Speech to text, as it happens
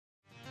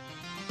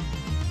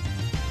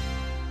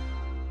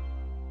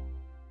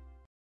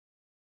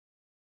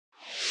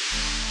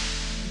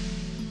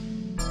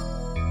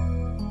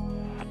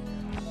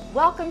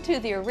Welcome to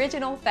the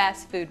original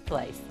fast food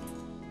place.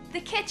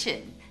 The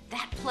kitchen,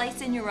 that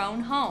place in your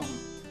own home.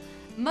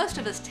 Most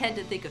of us tend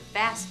to think of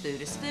fast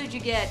food as food you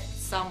get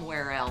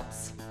somewhere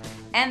else.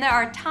 And there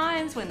are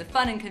times when the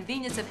fun and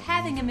convenience of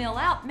having a meal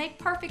out make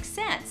perfect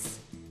sense.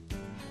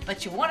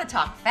 But you want to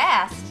talk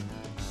fast?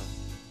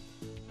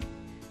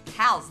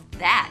 How's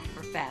that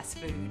for fast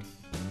food?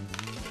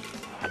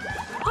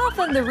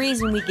 Often the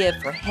reason we give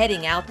for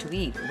heading out to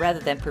eat rather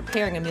than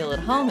preparing a meal at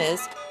home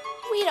is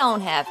we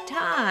don't have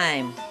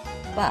time.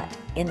 But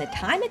in the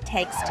time it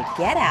takes to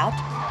get out,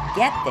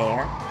 get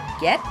there,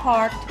 get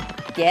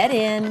parked, get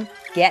in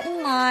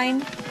line,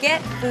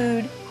 get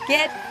food,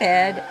 get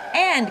fed,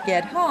 and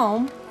get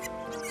home,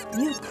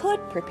 you could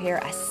prepare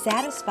a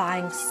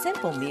satisfying,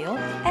 simple meal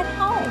at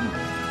home.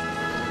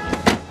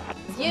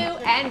 You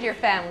and your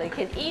family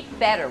can eat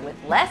better with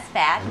less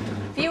fat,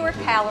 fewer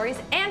calories,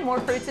 and more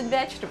fruits and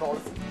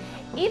vegetables.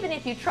 Even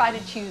if you try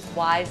to choose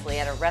wisely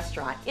at a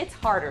restaurant, it's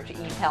harder to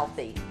eat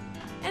healthy.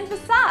 And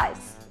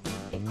besides,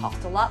 it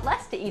costs a lot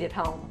less to eat at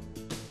home.